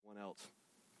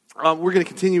seatbelts. We're going to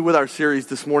continue with our series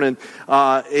this morning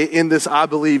in this I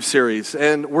Believe series.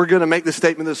 And we're going to make the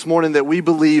statement this morning that we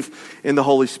believe in the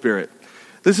Holy Spirit.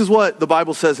 This is what the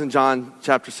Bible says in John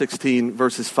chapter 16,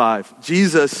 verses 5.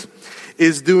 Jesus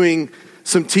is doing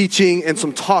some teaching and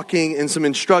some talking and some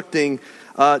instructing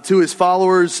to his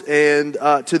followers and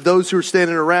to those who are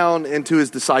standing around and to his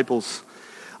disciples.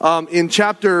 In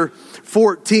chapter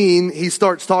 14, he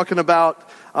starts talking about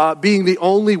being the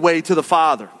only way to the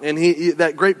Father. And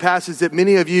that great passage that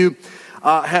many of you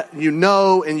you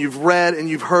know and you've read and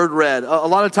you've heard read. A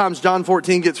lot of times John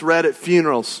 14 gets read at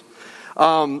funerals.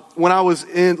 When I was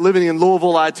living in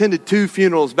Louisville, I attended 2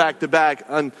 funerals back to back,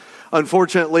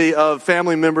 unfortunately, of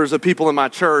family members of people in my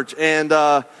church. And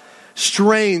the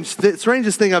strangest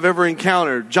thing I've ever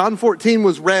encountered. John 14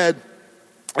 was read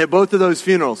at both of those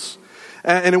funerals.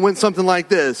 And it went something like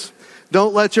this.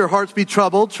 Don't let your hearts be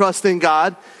troubled. Trust in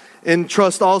God and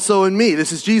trust also in me.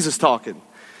 This is Jesus talking.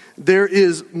 There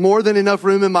is more than enough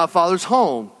room in my Father's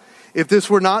home. If this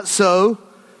were not so,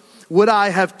 would I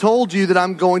have told you that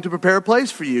I'm going to prepare a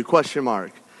place for you? ?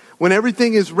 When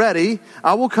everything is ready,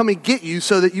 I will come and get you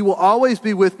so that you will always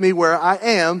be with me where I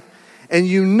am, and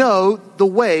you know the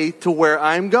way to where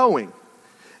I'm going.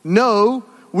 No,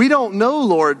 we don't know,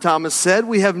 Lord, Thomas said.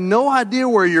 We have no idea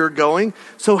where you're going,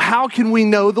 so how can we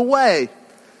know the way?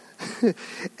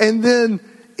 And then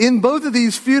in both of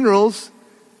these funerals,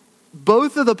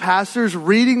 both of the pastors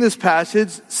reading this passage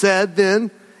said then,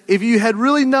 if you had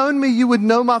really known me, you would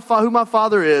know who my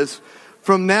Father is.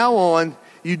 From now on,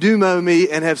 you do know me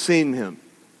and have seen him.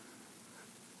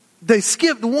 They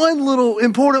skipped one little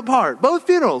important part. Both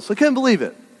funerals. I couldn't believe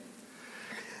it.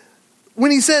 When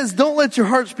he says, don't let your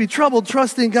hearts be troubled,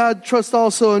 trust in God, trust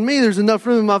also in me. There's enough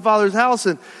room in my Father's house,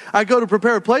 and I go to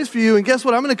prepare a place for you. And guess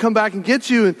what? I'm going to come back and get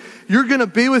you, and you're going to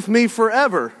be with me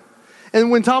forever.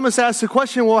 And when Thomas asked the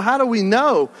question, well, how do we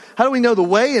know? How do we know the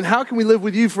way, and how can we live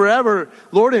with you forever,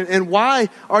 Lord? And why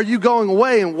are you going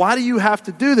away, and why do you have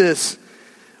to do this?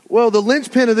 Well, the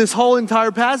linchpin of this whole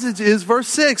entire passage is verse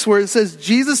 6, where it says,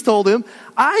 Jesus told him,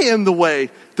 I am the way,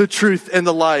 the truth, and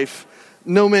the life.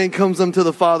 No man comes unto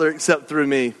the Father except through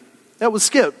me. That was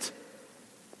skipped.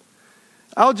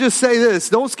 I'll just say this,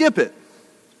 don't skip it.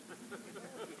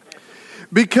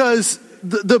 Because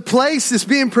the place that's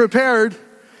being prepared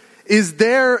is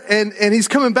there, and he's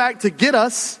coming back to get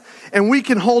us, and we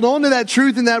can hold on to that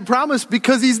truth and that promise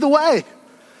because he's the way.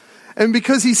 And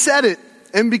because he said it,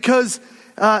 and because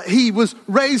he was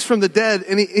raised from the dead,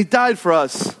 and he died for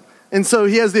us. And so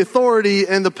he has the authority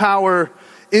and the power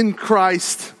in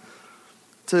Christ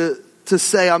to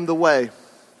say I'm the way,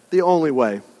 the only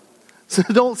way. So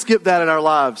don't skip that in our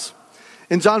lives.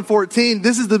 In John 14,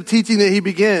 this is the teaching that he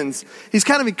begins. He's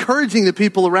kind of encouraging the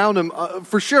people around him,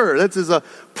 for sure. This is a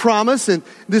promise, and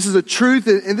this is a truth,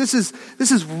 and this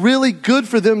is really good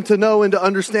for them to know and to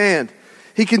understand.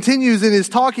 He continues in his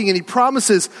talking, and he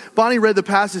promises, Bonnie read the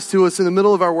passage to us in the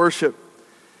middle of our worship,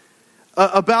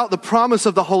 about the promise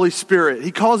of the Holy Spirit.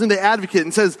 He calls him the advocate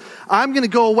and says, I'm going to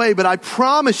go away, but I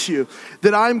promise you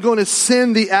that I'm going to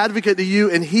send the advocate to you,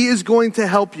 and he is going to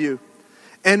help you.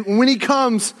 And when he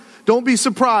comes, don't be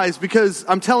surprised, because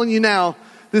I'm telling you now,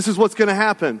 this is what's going to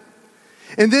happen.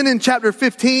 And then in chapter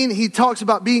 15, he talks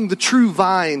about being the true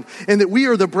vine, and that we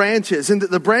are the branches, and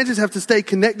that the branches have to stay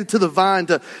connected to the vine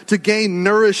to gain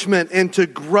nourishment and to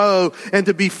grow and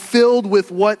to be filled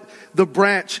with what the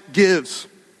branch gives.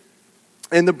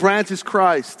 And the branch is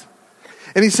Christ.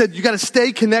 And he said, you got to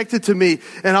stay connected to me,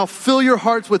 and I'll fill your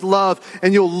hearts with love,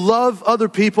 and you'll love other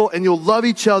people, and you'll love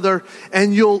each other,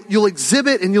 and you'll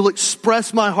exhibit and you'll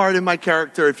express my heart and my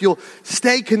character if you'll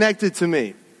stay connected to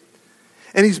me.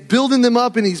 And he's building them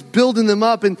up, and he's building them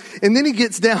up, and then he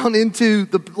gets down into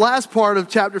the last part of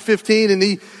chapter 15, and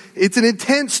it's an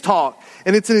intense talk.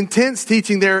 And it's an intense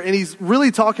teaching there, and he's really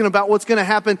talking about what's going to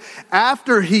happen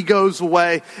after he goes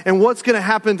away and what's going to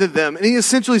happen to them. And he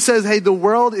essentially says, hey, the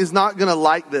world is not going to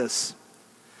like this.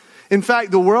 In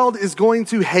fact, the world is going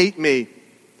to hate me,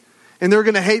 and they're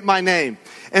going to hate my name.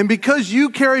 And because you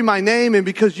carry my name, and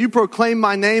because you proclaim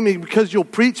my name, and because you'll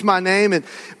preach my name, and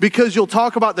because you'll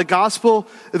talk about the gospel,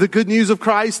 the good news of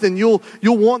Christ, and you'll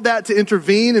want that to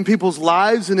intervene in people's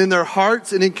lives and in their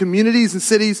hearts and in communities and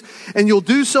cities, and you'll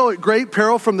do so at great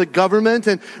peril from the government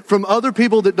and from other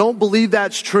people that don't believe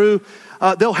that's true,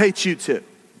 they'll hate you too.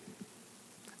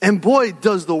 And boy,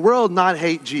 does the world not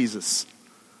hate Jesus.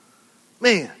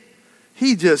 Man,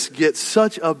 he just gets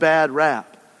such a bad rap.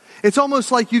 It's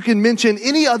almost like you can mention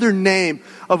any other name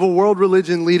of a world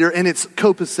religion leader and it's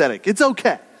copacetic. It's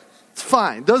okay. It's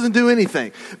fine. Doesn't do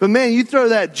anything. But man, you throw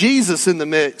that Jesus in the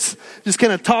mix, just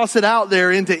kind of toss it out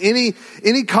there into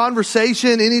any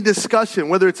conversation, any discussion,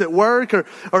 whether it's at work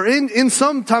or in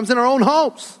sometimes in our own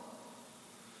homes.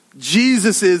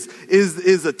 Jesus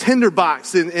is a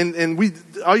tinderbox, and we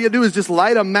all you do is just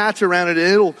light a match around it, and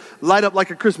it'll light up like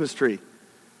a Christmas tree.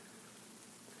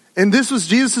 And this was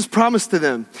Jesus' promise to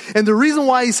them. And the reason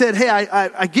why he said, hey,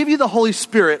 I give you the Holy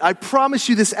Spirit. I promise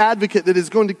you this advocate that is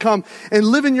going to come and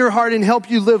live in your heart and help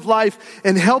you live life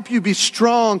and help you be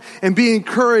strong and be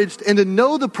encouraged and to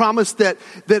know the promise that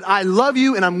I love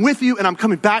you and I'm with you and I'm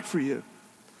coming back for you.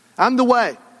 I'm the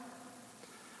way.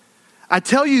 I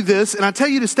tell you this, and I tell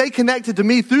you to stay connected to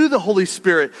me through the Holy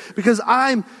Spirit because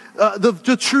I'm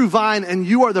the true vine and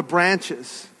you are the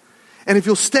branches. And if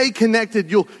you'll stay connected,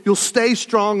 you'll stay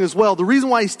strong as well. The reason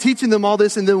why he's teaching them all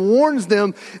this and then warns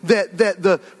them that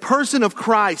the person of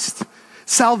Christ,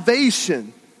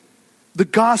 salvation, the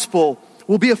gospel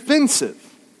will be offensive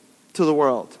to the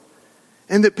world.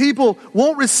 And that people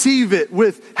won't receive it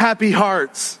with happy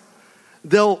hearts.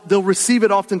 They'll receive it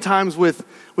oftentimes with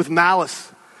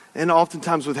malice and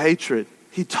oftentimes with hatred.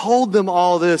 He told them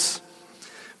all this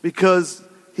because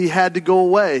he had to go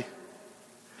away.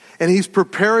 And he's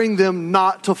preparing them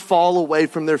not to fall away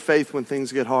from their faith when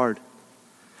things get hard.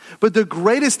 But the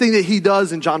greatest thing that he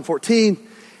does in John 14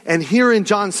 and here in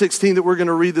John 16 that we're going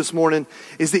to read this morning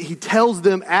is that he tells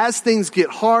them as things get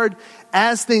hard,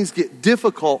 as things get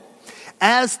difficult,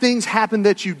 as things happen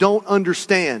that you don't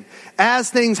understand, as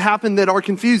things happen that are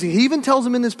confusing. He even tells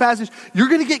them in this passage, you're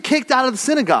going to get kicked out of the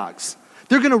synagogues.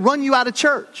 They're going to run you out of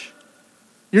church.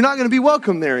 You're not going to be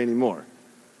welcome there anymore.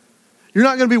 You're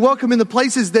not going to be welcome in the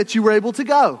places that you were able to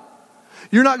go.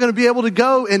 You're not going to be able to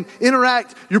go and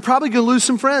interact. You're probably going to lose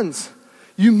some friends.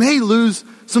 You may lose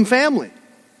some family.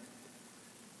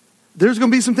 There's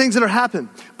going to be some things that are happening.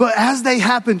 But as they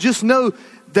happen, just know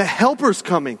the helper's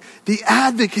coming. The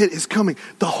advocate is coming.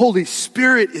 The Holy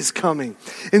Spirit is coming.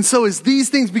 And so as these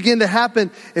things begin to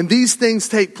happen and these things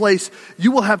take place,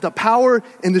 you will have the power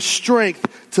and the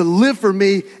strength to live for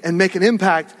me and make an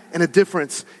impact and a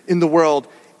difference in the world,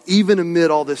 even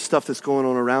amid all this stuff that's going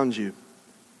on around you.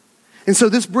 And so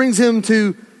this brings him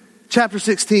to chapter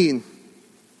 16.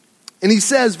 And he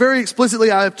says very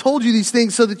explicitly, I have told you these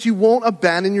things so that you won't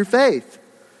abandon your faith,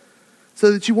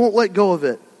 so that you won't let go of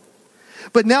it.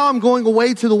 But now I'm going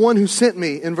away to the one who sent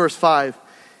me, in verse 5.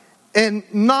 And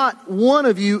not one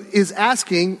of you is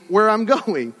asking where I'm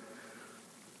going.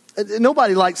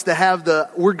 Nobody likes to have the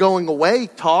we're going away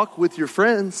talk with your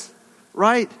friends,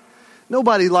 right?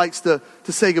 Nobody likes to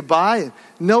say goodbye.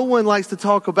 No one likes to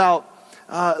talk about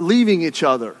leaving each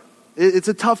other. It's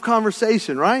a tough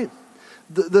conversation, right?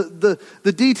 The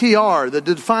DTR, the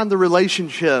define the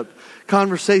relationship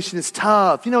conversation is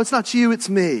tough. You know, it's not you, it's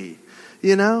me.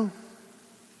 You know?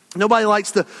 Nobody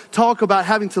likes to talk about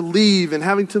having to leave and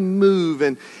having to move.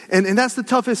 And that's the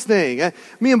toughest thing.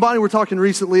 Me and Bonnie were talking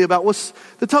recently about what's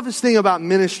the toughest thing about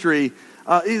ministry.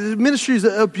 Ministry is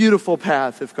a beautiful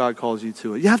path if God calls you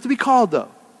to it. You have to be called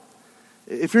though.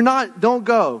 If you're not, don't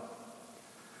go.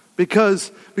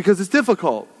 Because it's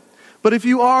difficult. But if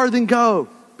you are, then go.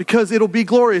 Because it'll be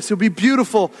glorious. It'll be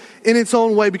beautiful in its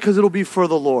own way because it'll be for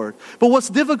the Lord. But what's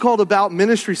difficult about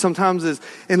ministry sometimes is,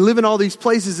 and living all these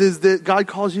places, is that God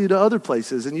calls you to other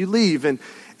places and you leave. And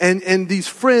these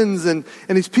friends and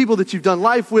these people that you've done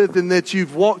life with and that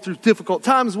you've walked through difficult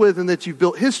times with and that you've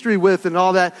built history with and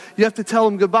all that, you have to tell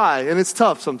them goodbye. And it's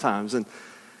tough sometimes. And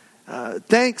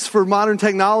thanks for modern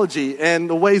technology and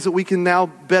the ways that we can now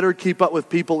better keep up with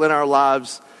people in our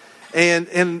lives. And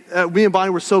me and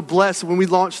Bonnie were so blessed when we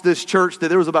launched this church that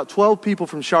there was about 12 people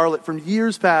from Charlotte from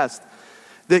years past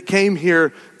that came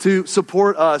here to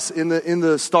support us in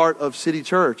the start of City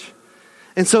Church.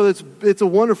 And so it's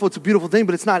a beautiful thing,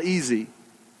 but it's not easy.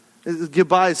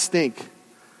 Goodbyes stink.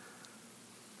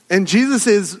 And Jesus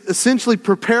is essentially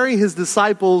preparing his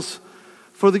disciples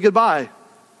for the goodbye.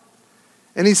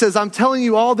 And he says, I'm telling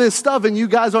you all this stuff and you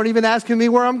guys aren't even asking me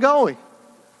where I'm going.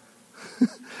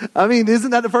 I mean,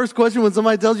 isn't that the first question when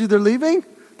somebody tells you they're leaving?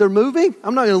 They're moving?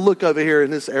 I'm not going to look over here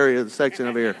in this area, the section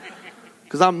over here,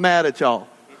 because I'm mad at y'all.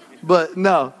 But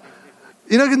no.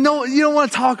 You don't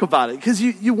want to talk about it because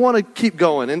you want to keep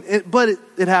going. But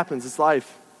it happens. It's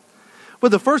life. But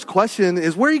the first question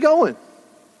is, where are you going?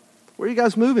 Where are you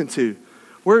guys moving to?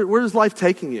 Where is life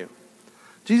taking you?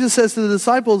 Jesus says to the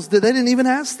disciples that they didn't even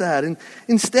ask that. And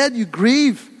instead you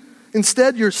grieve.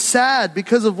 Instead you're sad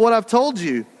because of what I've told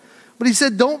you. But he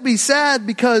said, don't be sad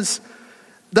because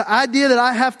the idea that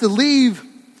I have to leave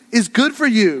is good for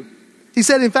you. He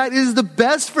said, in fact, it is the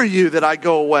best for you that I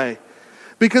go away.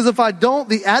 Because if I don't,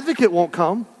 the advocate won't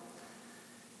come.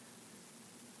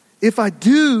 if I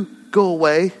do go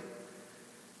away,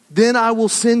 then I will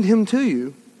send him to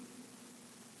you.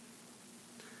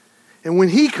 And when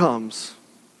he comes,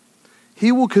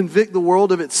 he will convict the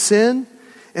world of its sin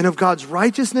and of God's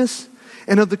righteousness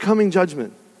and of the coming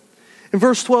judgment. In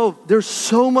verse 12, there's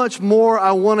so much more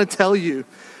I want to tell you,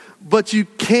 but you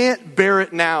can't bear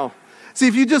it now. See,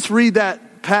 if you just read that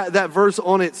verse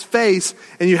on its face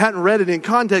and you hadn't read it in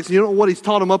context, and you don't know what he's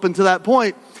taught them up until that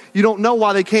point, you don't know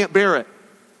why they can't bear it.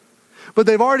 But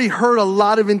they've already heard a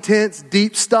lot of intense,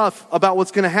 deep stuff about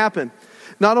what's going to happen.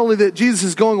 Not only that Jesus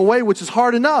is going away, which is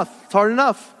hard enough. It's hard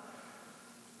enough.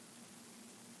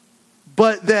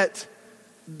 But that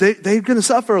they're going to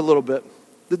suffer a little bit.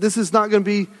 That this is not going to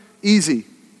be easy.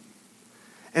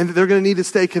 And that they're going to need to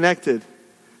stay connected.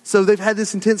 So they've had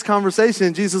this intense conversation.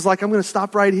 And Jesus is like, I'm going to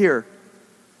stop right here.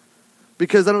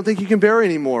 Because I don't think you can bear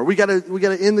anymore. We got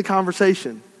to end the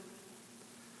conversation.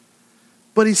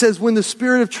 But he says, when the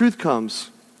Spirit of truth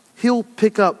comes, he'll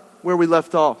pick up where we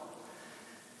left off.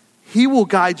 He will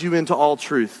guide you into all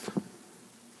truth.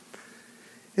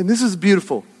 And this is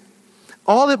beautiful.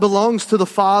 All that belongs to the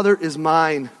Father is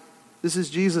mine. This is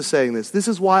Jesus saying this. This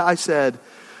is why I said,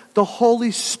 the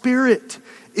Holy Spirit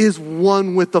is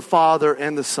one with the Father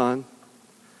and the Son.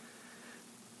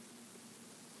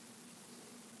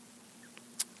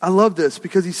 I love this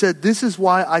because he said, this is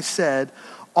why I said,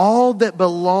 all that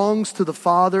belongs to the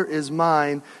Father is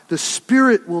mine. The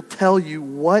Spirit will tell you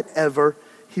whatever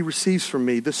he receives from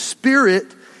me. The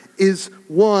Spirit is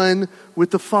one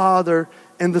with the Father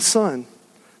and the Son.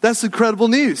 That's incredible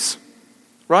news,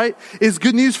 right? It's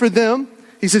good news for them.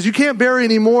 He says, you can't bear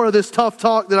any more of this tough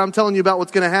talk that I'm telling you about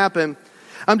what's going to happen.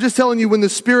 I'm just telling you, when the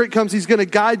Spirit comes, he's going to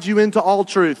guide you into all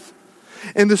truth.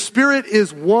 And the Spirit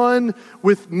is one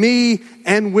with me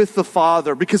and with the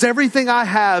Father. Because everything I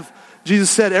have, Jesus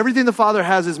said, everything the Father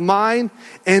has is mine.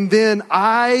 And then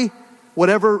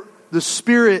whatever the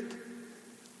Spirit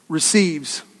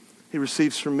receives, he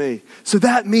receives from me. So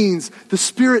that means the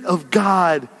Spirit of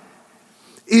God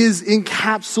is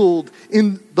encapsulated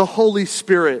in the Holy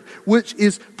Spirit, which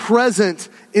is present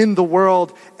in the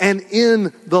world and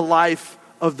in the life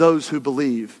of those who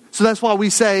believe. So that's why we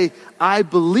say, I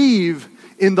believe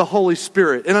in the Holy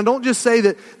Spirit. And I don't just say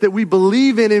that we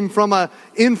believe in him from an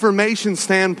information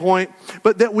standpoint,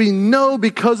 but that we know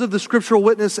because of the scriptural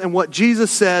witness and what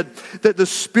Jesus said, that the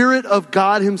Spirit of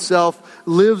God himself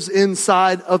lives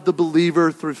inside of the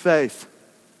believer through faith.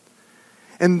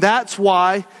 And that's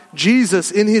why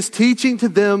Jesus, in his teaching to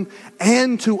them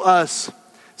and to us,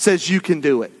 says you can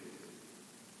do it.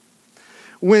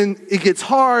 When it gets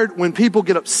hard, when people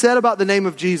get upset about the name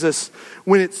of Jesus,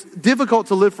 when it's difficult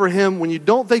to live for him, when you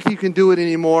don't think you can do it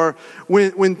anymore,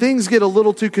 when things get a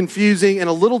little too confusing and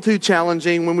a little too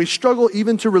challenging, when we struggle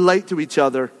even to relate to each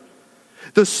other,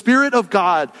 the Spirit of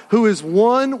God, who is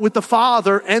one with the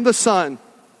Father and the Son,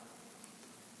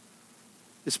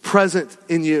 is present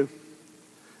in you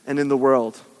and in the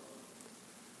world.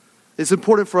 It's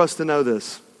important for us to know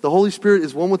this. The Holy Spirit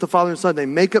is one with the Father and Son. They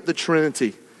make up the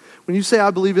Trinity. When you say, I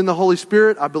believe in the Holy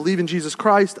Spirit, I believe in Jesus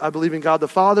Christ, I believe in God the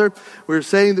Father, we're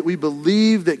saying that we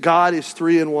believe that God is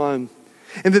three in one.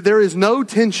 And that there is no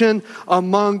tension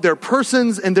among their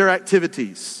persons and their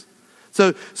activities.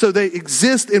 So they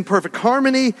exist in perfect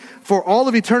harmony for all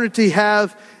of eternity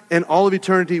have and all of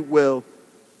eternity will.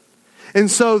 And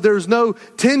so there's no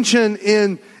tension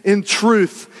in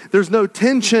truth. There's no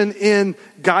tension in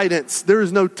guidance. There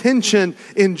is no tension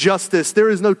in justice. There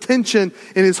is no tension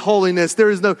in his holiness. There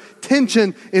is no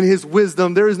tension in his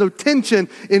wisdom. There is no tension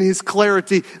in his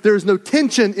clarity. There is no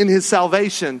tension in his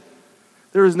salvation.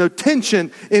 There is no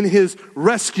tension in his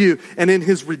rescue and in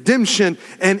his redemption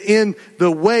and in the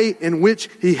way in which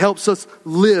he helps us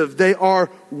live. They are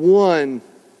one.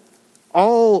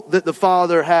 All that the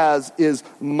Father has is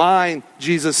mine,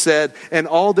 Jesus said, and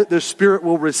all that the Spirit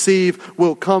will receive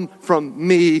will come from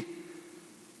me.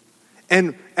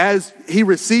 And as he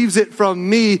receives it from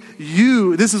me,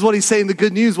 this is what he's saying the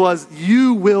good news was,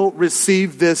 you will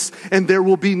receive this, and there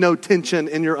will be no tension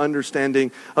in your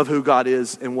understanding of who God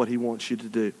is and what he wants you to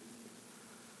do.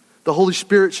 The Holy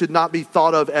Spirit should not be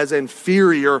thought of as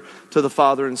inferior to the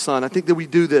Father and Son. I think that we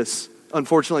do this,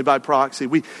 unfortunately, by proxy.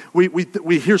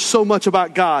 We hear so much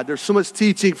about God. There's so much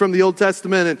teaching from the Old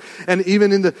Testament and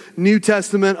even in the New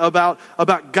Testament about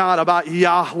God, about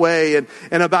Yahweh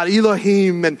and about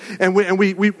Elohim, and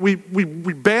we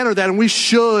banner that, and we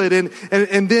should.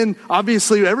 And then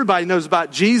obviously everybody knows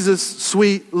about Jesus,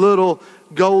 sweet little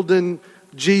golden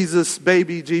Jesus,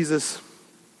 baby Jesus.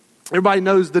 Everybody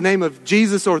knows the name of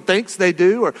Jesus, or thinks they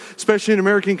do, or especially in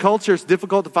American culture, it's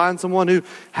difficult to find someone who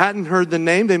hadn't heard the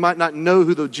name. They might not know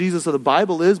who the Jesus of the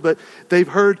Bible is, but they've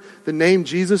heard the name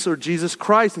Jesus or Jesus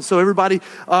Christ. And so everybody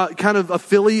kind of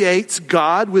affiliates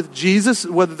God with Jesus,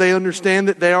 whether they understand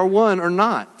that they are one or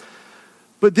not.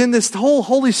 But then this whole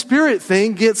Holy Spirit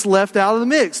thing gets left out of the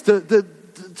mix.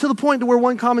 To the point to where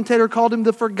one commentator called him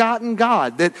the forgotten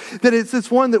God. That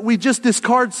it's one that we just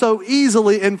discard so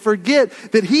easily and forget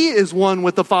that he is one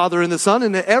with the Father and the Son,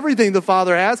 and that everything the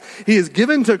Father has, he has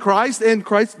given to Christ, and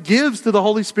Christ gives to the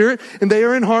Holy Spirit, and they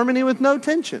are in harmony with no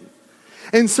tension.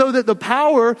 And so that the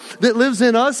power that lives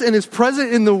in us and is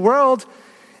present in the world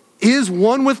is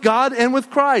one with God and with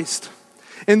Christ.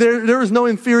 And there is no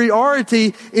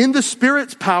inferiority in the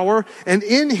Spirit's power and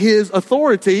in his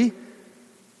authority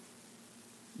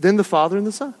than the Father and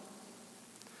the Son.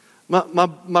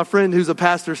 My friend who's a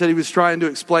pastor said he was trying to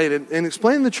explain it. And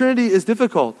explaining the Trinity is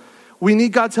difficult. We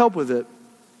need God's help with it.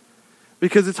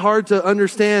 Because it's hard to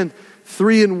understand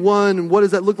 3 in 1, and what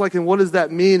does that look like, and what does that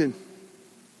mean.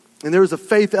 And there's a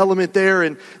faith element there,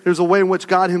 and there's a way in which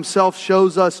God himself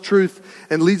shows us truth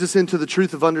and leads us into the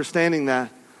truth of understanding that.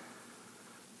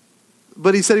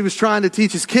 But he said he was trying to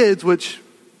teach his kids, which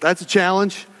that's a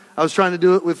challenge. I was trying to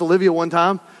do it with Olivia one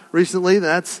time recently.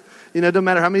 That's, no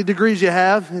matter how many degrees you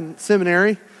have in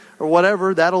seminary or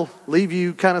whatever, that'll leave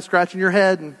you kind of scratching your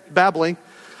head and babbling.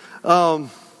 But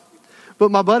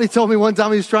my buddy told me one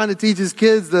time he was trying to teach his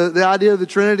kids the idea of the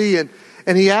Trinity, and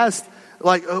he asked,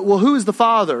 well, who is the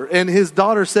Father? And his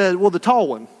daughter said, well, the tall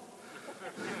one.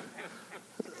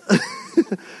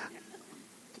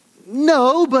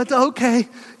 No, but okay.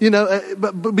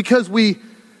 But because we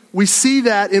see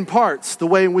that in parts, the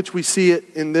way in which we see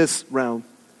it in this realm.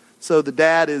 So the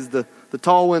dad is the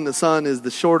tall one, the son is the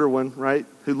shorter one, right?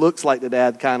 Who looks like the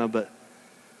dad, kind of, but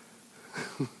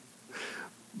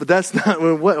but that's not.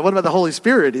 What about the Holy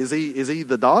Spirit? Is he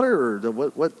the daughter, or the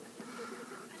what?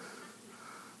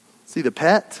 Is he the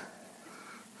pet?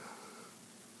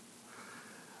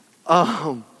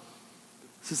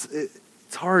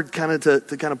 It's hard kind of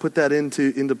to kind of put that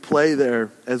into play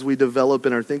there as we develop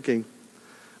in our thinking.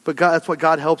 But God, that's what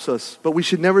God helps us. But we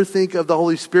should never think of the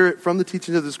Holy Spirit from the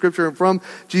teachings of the Scripture and from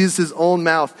Jesus' own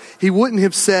mouth. He wouldn't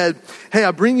have said, hey, I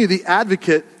bring you the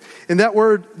advocate. And that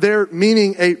word there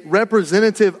meaning a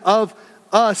representative of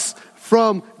us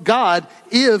from God,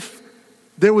 if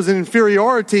there was an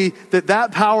inferiority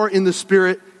that power in the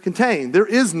Spirit contained. There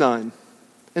is none.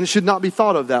 And it should not be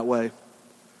thought of that way.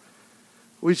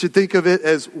 We should think of it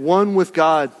as one with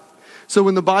God. So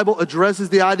when the Bible addresses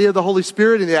the idea of the Holy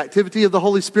Spirit and the activity of the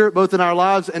Holy Spirit, both in our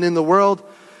lives and in the world,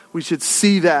 we should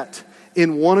see that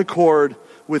in one accord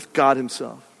with God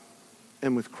himself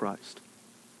and with Christ.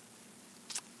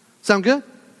 Sound good?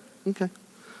 Okay.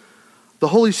 The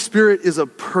Holy Spirit is a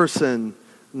person,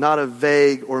 not a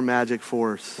vague or magic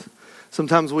force.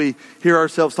 Sometimes we hear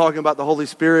ourselves talking about the Holy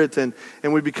Spirit and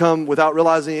we become, without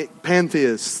realizing it,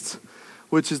 pantheists,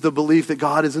 which is the belief that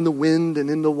God is in the wind and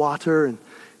in the water and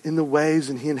in the waves,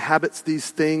 and he inhabits these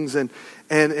things, and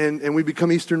we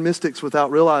become Eastern mystics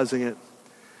without realizing it.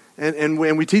 And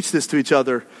we teach this to each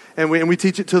other, and we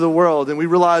teach it to the world, and we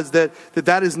realize that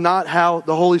is not how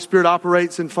the Holy Spirit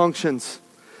operates and functions.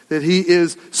 That he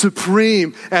is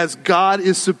supreme as God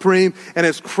is supreme and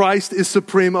as Christ is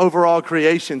supreme over all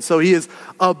creation. So he is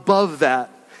above that.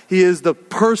 He is the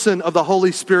person of the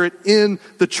Holy Spirit in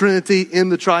the Trinity, in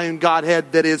the triune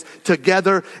Godhead, that is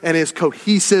together and is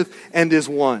cohesive and is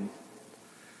one.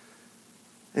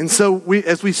 And so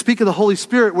as we speak of the Holy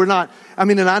Spirit, we're not,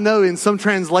 and I know in some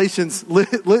translations, this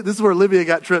is where Olivia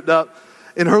got tripped up.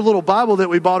 In her little Bible that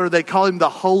we bought her, they call him the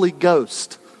Holy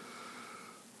Ghost.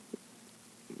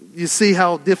 You see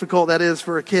how difficult that is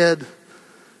for a kid?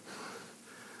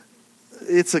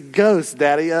 It's a ghost,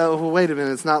 Daddy. Oh, wait a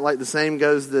minute. It's not like the same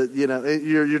ghost that,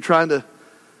 you're trying to,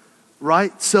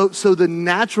 right? So the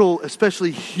natural,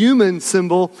 especially human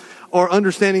symbol or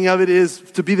understanding of it is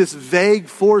to be this vague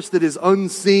force that is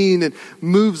unseen and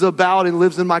moves about and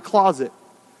lives in my closet.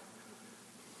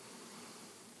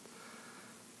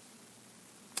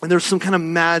 And there's some kind of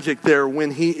magic there when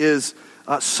he is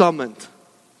summoned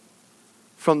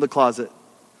from the closet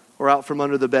or out from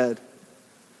under the bed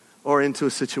or into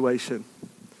a situation.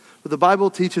 But the Bible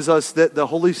teaches us that the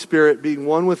Holy Spirit, being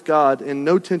one with God and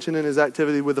no tension in his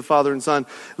activity with the Father and Son,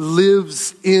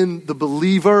 lives in the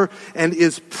believer and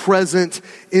is present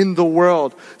in the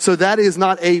world. So that is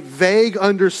not a vague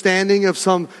understanding of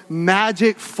some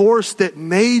magic force that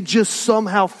may just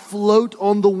somehow float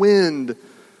on the wind.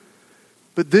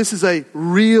 But this is a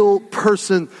real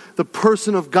person, the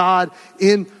person of God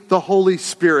in the Holy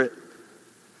Spirit,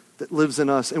 that lives in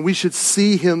us. And we should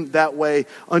see him that way,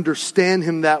 understand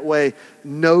him that way,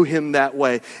 know him that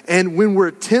way. And when we're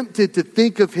tempted to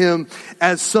think of him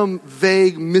as some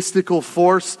vague mystical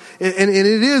force, and it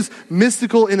is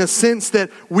mystical in a sense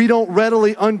that we don't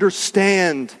readily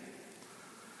understand,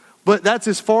 but that's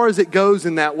as far as it goes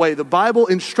in that way. The Bible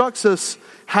instructs us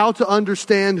how to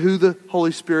understand who the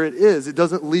Holy Spirit is. It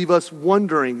doesn't leave us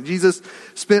wondering. Jesus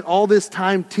spent all this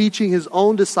time teaching his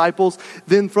own disciples,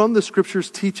 then from the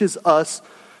scriptures teaches us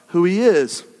who he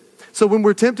is. So when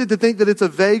we're tempted to think that it's a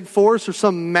vague force or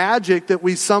some magic that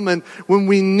we summon when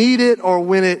we need it, or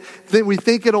when we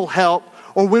think it'll help,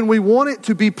 or when we want it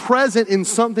to be present in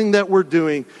something that we're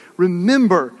doing,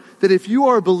 remember that if you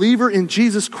are a believer in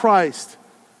Jesus Christ,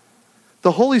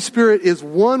 the Holy Spirit is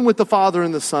one with the Father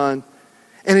and the Son,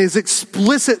 and is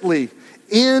explicitly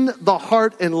in the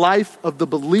heart and life of the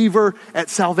believer at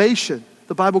salvation.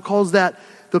 The Bible calls that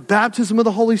the baptism of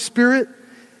the Holy Spirit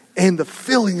and the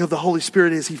filling of the Holy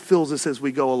Spirit as he fills us as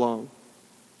we go along.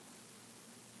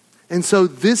 And so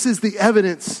this is the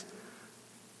evidence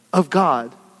of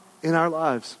God in our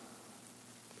lives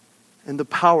and the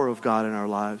power of God in our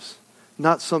lives.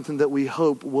 Not something that we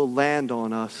hope will land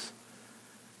on us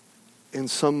in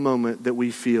some moment that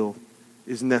we feel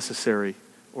is necessary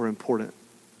or important.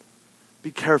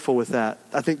 Be careful with that.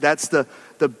 I think that's the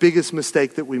biggest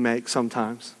mistake that we make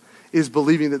sometimes, is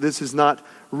believing that this is not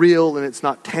real and it's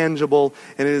not tangible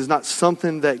and it is not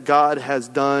something that God has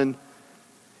done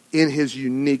in his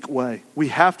unique way. We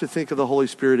have to think of the Holy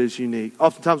Spirit as unique.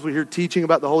 Oftentimes we hear teaching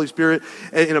about the Holy Spirit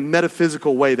in a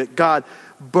metaphysical way, that God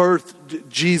birthed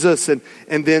Jesus and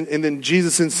then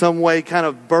Jesus in some way kind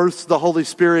of births the Holy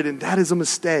Spirit, and that is a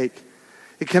mistake.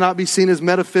 It cannot be seen as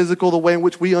metaphysical the way in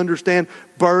which we understand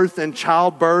birth and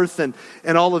childbirth and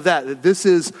all of that. This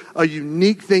is a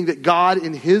unique thing that God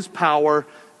in his power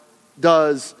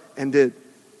does and did.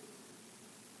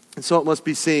 And so it must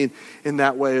be seen in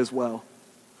that way as well.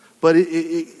 But it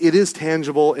is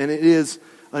tangible, and it is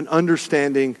an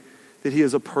understanding that he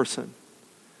is a person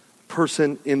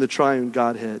in the triune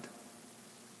Godhead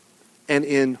and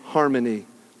in harmony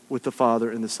with the Father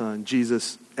and the Son.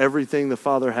 Jesus, everything the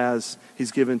Father has,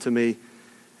 he's given to me,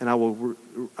 and I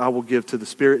will give to the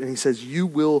Spirit. And he says, you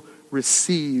will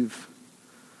receive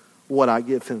what I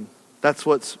give him. That's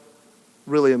what's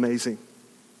really amazing.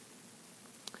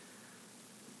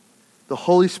 The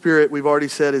Holy Spirit, we've already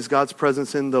said, is God's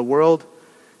presence in the world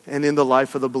and in the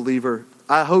life of the believer.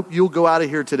 I hope you'll go out of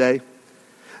here today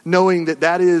knowing that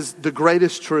that is the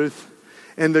greatest truth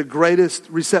and the greatest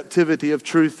receptivity of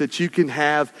truth that you can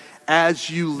have as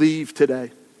you leave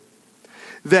today.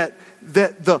 That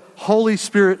the Holy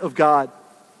Spirit of God,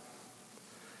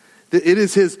 that it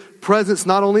is his presence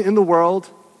not only in the world,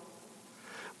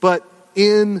 but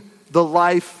in the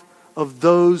life of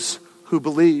those who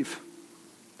believe.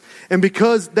 And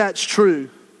because that's true,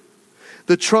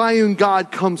 the triune God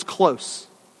comes close.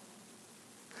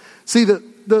 See,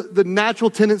 the natural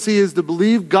tendency is to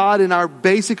believe God in our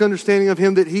basic understanding of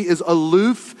him, that he is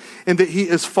aloof and that he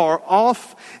is far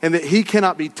off and that he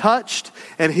cannot be touched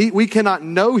and we cannot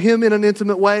know him in an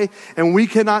intimate way and we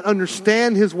cannot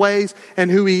understand his ways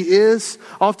and who he is.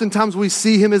 Oftentimes we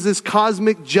see him as this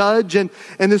cosmic judge and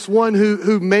this one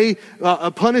who may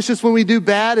punish us when we do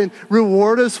bad and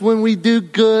reward us when we do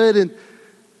good.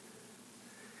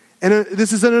 And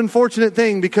this is an unfortunate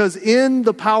thing, because in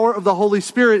the power of the Holy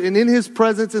Spirit and in his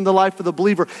presence in the life of the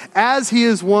believer, as he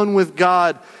is one with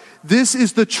God, this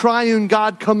is the triune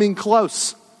God coming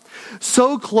close.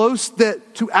 So close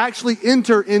that to actually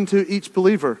enter into each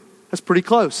believer, that's pretty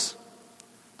close.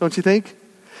 Don't you think?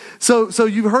 So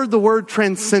you've heard the word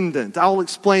transcendent. I'll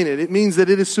explain it. It means that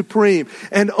it is supreme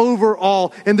and over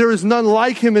all, and there is none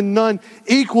like him and none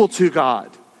equal to God.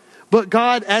 But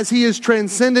God, as he is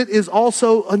transcendent, is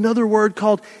also another word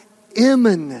called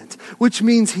immanent, which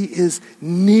means he is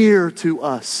near to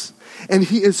us and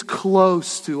he is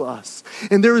close to us.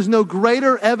 And there is no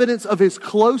greater evidence of his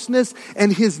closeness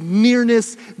and his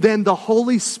nearness than the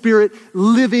Holy Spirit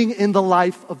living in the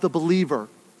life of the believer.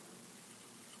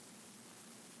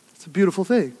 It's a beautiful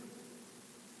thing.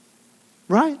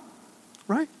 Right?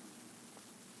 Right?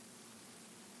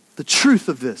 The truth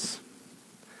of this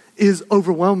is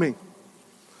overwhelming.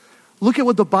 Look at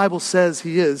what the Bible says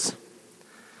he is.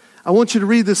 I want you to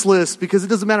read this list, because it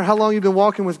doesn't matter how long you've been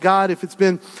walking with God, if it's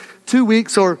been 2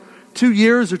 weeks or 2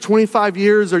 years or 25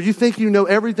 years, or you think you know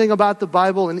everything about the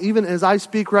Bible, and even as I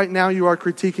speak right now, you are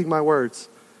critiquing my words.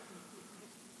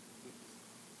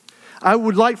 I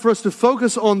would like for us to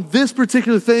focus on this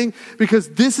particular thing, because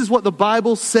this is what the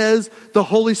Bible says the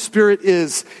Holy Spirit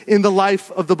is in the life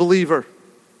of the believer.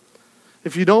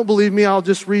 If you don't believe me, I'll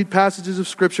just read passages of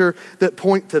Scripture that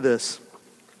point to this.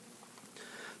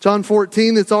 John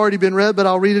 14, it's already been read, but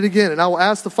I'll read it again. And I will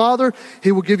ask the Father,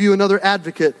 He will give you another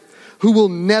advocate who will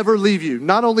never leave you.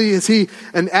 Not only is He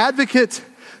an advocate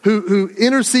who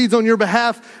intercedes on your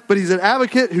behalf, but He's an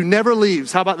advocate who never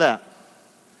leaves. How about that?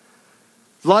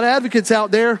 A lot of advocates out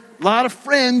there, a lot of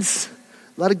friends,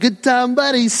 a lot of good time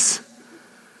buddies.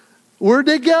 Where'd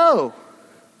they go?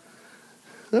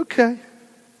 Okay.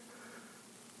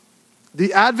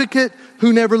 The advocate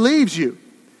who never leaves you.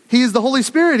 He is the Holy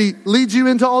Spirit. He leads you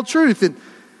into all truth. And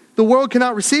the world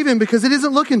cannot receive Him because it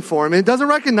isn't looking for Him. It doesn't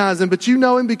recognize Him, but you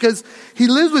know Him because He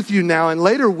lives with you now and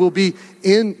later will be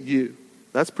in you.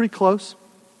 That's pretty close.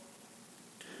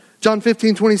 John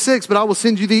 15:26, but I will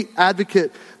send you the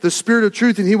advocate, the Spirit of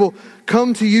truth, and He will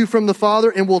come to you from the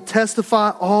Father and will testify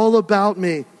all about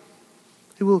me.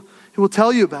 He will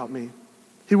tell you about me.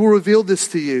 He will reveal this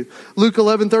to you. Luke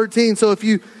 11:13, so if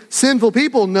you sinful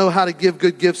people know how to give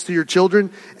good gifts to your children,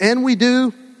 and we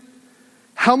do,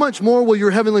 how much more will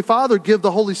your Heavenly Father give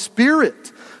the Holy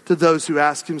Spirit to those who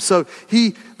ask Him? So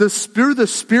through the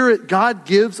Spirit, God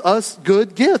gives us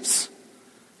good gifts.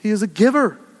 He is a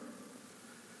giver.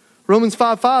 Romans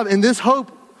 5:5, and this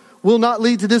hope will not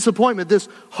lead to disappointment. This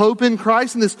hope in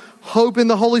Christ and this hope in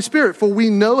the Holy Spirit. For we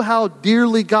know how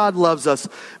dearly God loves us.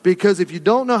 Because if you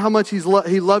don't know how much He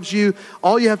loves you,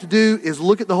 all you have to do is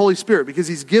look at the Holy Spirit. Because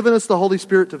He's given us the Holy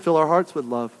Spirit to fill our hearts with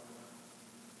love.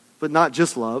 But not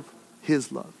just love,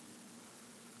 His love.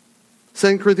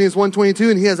 2 Corinthians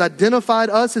 1:22, and He has identified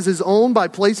us as His own by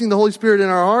placing the Holy Spirit in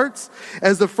our hearts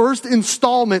as the first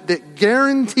installment that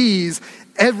guarantees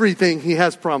everything He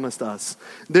has promised us.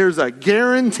 There's a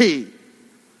guarantee.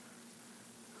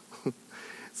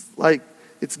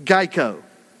 It's Geico.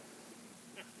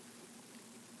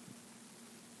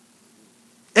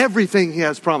 Everything He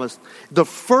has promised. The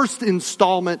first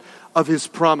installment of His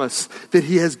promise that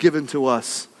He has given to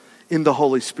us in the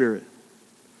Holy Spirit.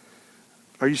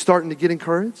 Are you starting to get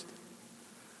encouraged?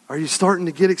 Are you starting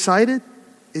to get excited?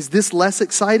 Is this less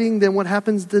exciting than what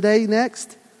happens today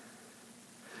next?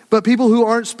 But people who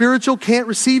aren't spiritual can't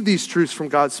receive these truths from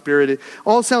God's Spirit. It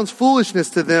all sounds foolishness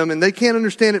to them, and they can't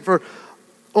understand it, for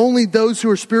only those who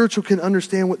are spiritual can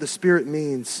understand what the Spirit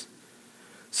means.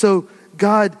 So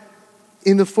God,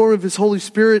 in the form of His Holy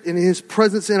Spirit and His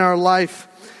presence in our life,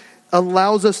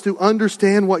 allows us to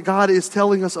understand what God is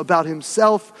telling us about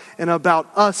Himself and about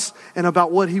us and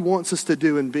about what He wants us to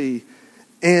do and be.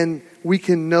 And we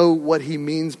can know what He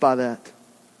means by that.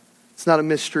 It's not a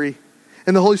mystery.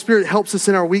 And the Holy Spirit helps us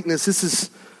in our weakness. This is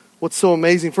what's so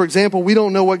amazing. For example, we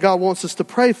don't know what God wants us to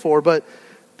pray for, but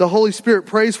the Holy Spirit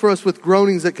prays for us with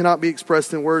groanings that cannot be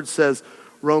expressed in words, says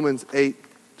Romans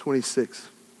 8:26.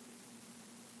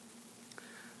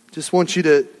 Just want you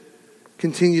to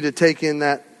continue to take in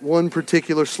that one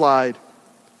particular slide.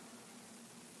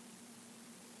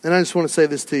 And I just want to say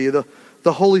this to you.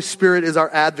 The Holy Spirit is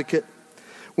our advocate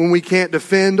when we can't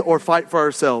defend or fight for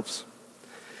ourselves.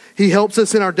 He helps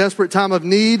us in our desperate time of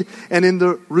need and in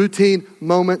the routine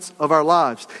moments of our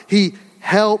lives. He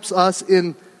helps us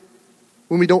when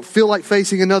we don't feel like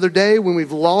facing another day, when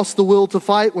we've lost the will to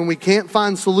fight, when we can't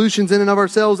find solutions in and of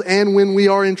ourselves, and when we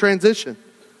are in transition.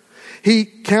 He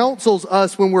counsels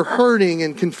us when we're hurting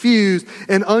and confused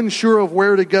and unsure of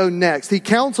where to go next. He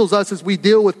counsels us as we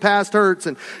deal with past hurts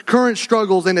and current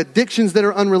struggles and addictions that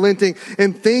are unrelenting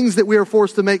and things that we are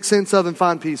forced to make sense of and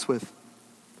find peace with.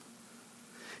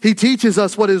 He teaches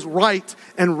us what is right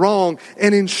and wrong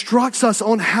and instructs us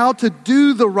on how to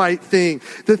do the right thing,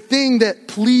 the thing that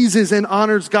pleases and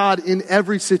honors God in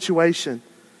every situation.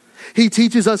 He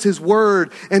teaches us His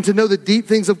Word and to know the deep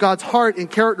things of God's heart and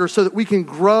character so that we can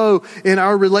grow in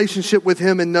our relationship with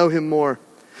Him and know Him more.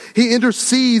 He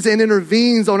intercedes and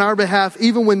intervenes on our behalf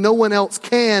even when no one else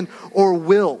can or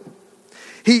will.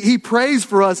 He prays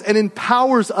for us and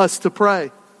empowers us to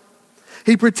pray.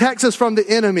 He protects us from the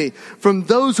enemy, from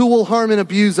those who will harm and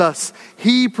abuse us.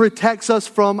 He protects us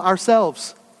from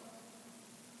ourselves.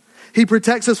 He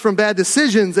protects us from bad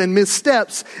decisions and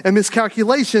missteps and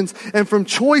miscalculations and from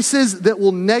choices that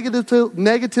will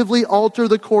negatively alter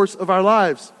the course of our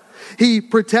lives. He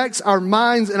protects our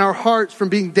minds and our hearts from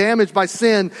being damaged by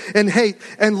sin and hate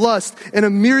and lust and a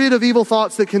myriad of evil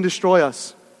thoughts that can destroy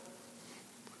us.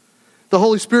 The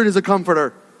Holy Spirit is a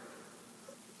comforter.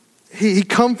 He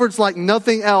comforts like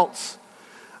nothing else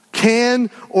can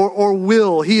or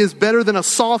will. He is better than a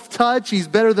soft touch. He's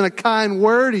better than a kind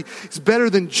word. He's better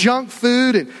than junk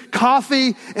food and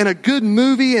coffee and a good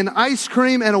movie and ice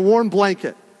cream and a warm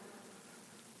blanket.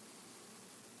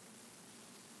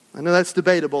 I know that's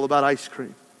debatable about ice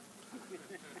cream.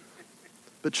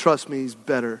 But trust me, He's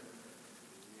better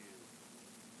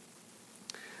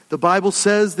The Bible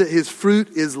says that his fruit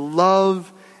is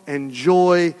love and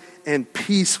joy and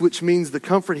peace, which means the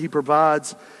comfort he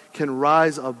provides can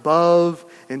rise above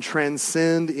and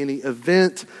transcend any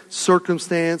event,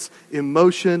 circumstance,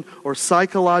 emotion, or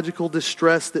psychological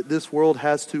distress that this world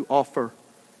has to offer.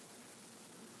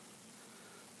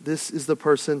 This is the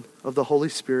person of the Holy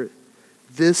Spirit.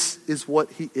 This is what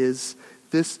he is.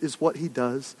 This is what he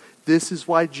does. This is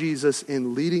why Jesus,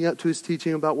 in leading up to his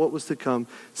teaching about what was to come,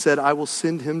 said, I will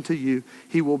send him to you.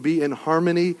 He will be in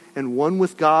harmony and one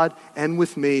with God and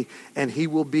with me, and he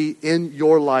will be in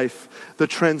your life. The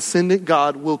transcendent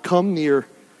God will come near.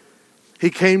 He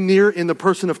came near in the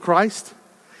person of Christ.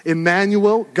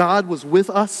 Emmanuel, God was with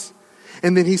us.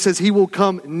 And then he says he will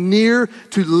come near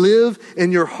to live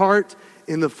in your heart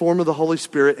in the form of the Holy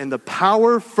Spirit, and the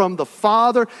power from the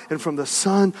Father and from the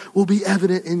Son will be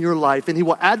evident in your life. And he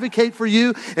will advocate for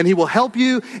you, and he will help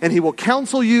you, and he will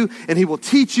counsel you, and he will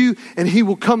teach you, and he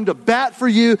will come to bat for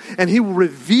you, and he will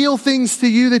reveal things to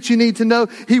you that you need to know.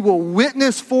 He will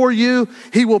witness for you.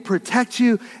 He will protect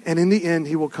you, and in the end,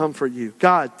 he will comfort you.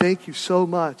 God, thank you so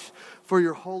much for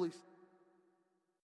your Holy Spirit.